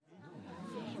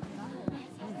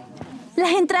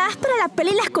Las entradas para la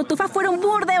peli y las cotufas fueron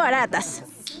burde baratas.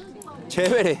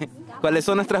 Chévere. ¿Cuáles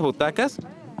son nuestras butacas?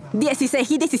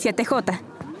 16 y 17J.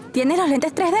 ¿Tienes los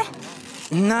lentes 3D?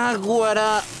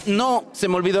 Naguará. No, se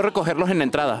me olvidó recogerlos en la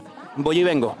entrada. Voy y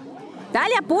vengo.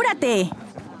 Dale, apúrate.